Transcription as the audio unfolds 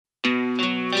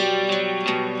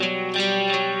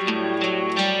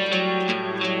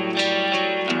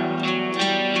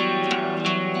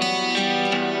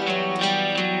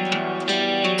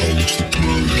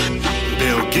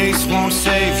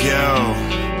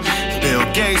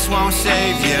won't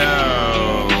save you.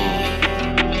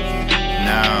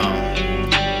 No.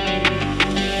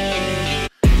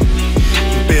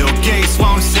 Bill Gates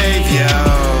won't save you.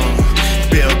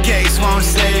 Bill Gates won't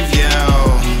save you.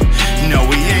 No,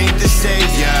 he ain't the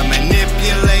savior,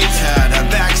 manipulator, the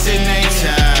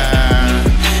vaccinator.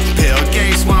 Bill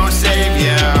Gates won't save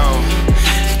you.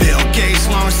 Bill Gates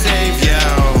won't save you.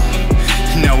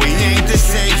 No, he ain't the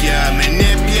savior,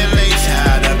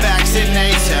 manipulator, the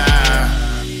vaccinator.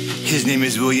 His name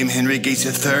is William Henry Gates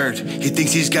III. He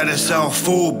thinks he's got us all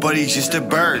fooled, but he's just a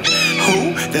bird.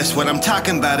 Who? That's what I'm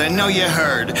talking about, I know you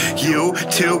heard. You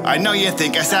too, I know you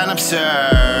think I sound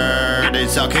absurd.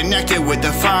 It's all connected with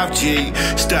the 5G.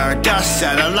 Stardust,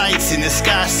 satellites in the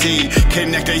sky, see.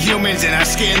 Connect the humans in our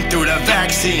skin through the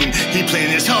vaccine. He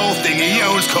planned this whole thing, he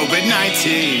owns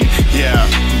COVID-19. Yeah,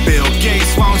 Bill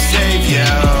Gates won't save you.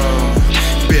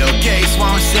 Bill Gates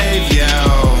won't save you.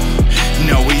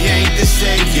 No, he ain't the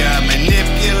savior,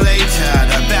 manipulator,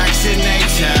 the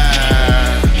vaccinator.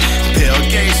 Bill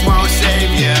Gates won't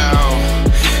save you.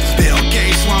 Bill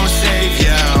Gates won't save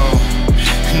you.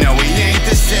 No, he ain't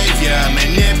the savior,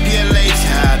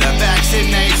 manipulator, the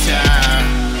vaccinator.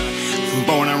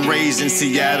 Born and raised in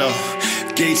Seattle,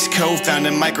 Gates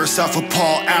co-founded Microsoft with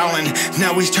Paul Allen.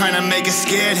 Now he's trying to make us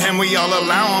scared and we all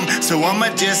allow him. So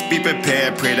I'ma just be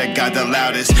prepared, pray to God the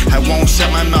loudest. I won't shut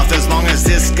my mouth as long as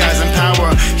this guy's in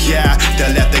power. Yeah,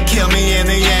 they'll have to kill me in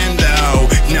the end though.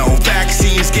 No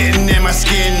vaccines getting in my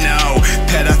skin, no.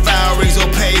 Pedophile rings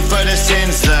will pay for the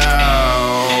sins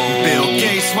though. Bill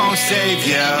Gates won't save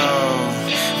you.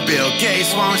 Bill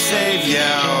Gates won't save you.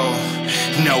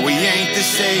 No, he ain't the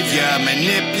savior,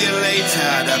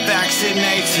 manipulator, the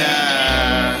vaccinator.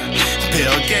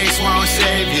 Bill Gates won't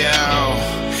save you.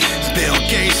 Bill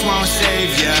Gates won't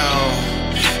save you.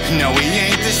 No, he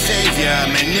ain't the savior,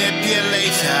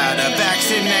 manipulator, the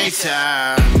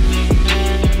vaccinator.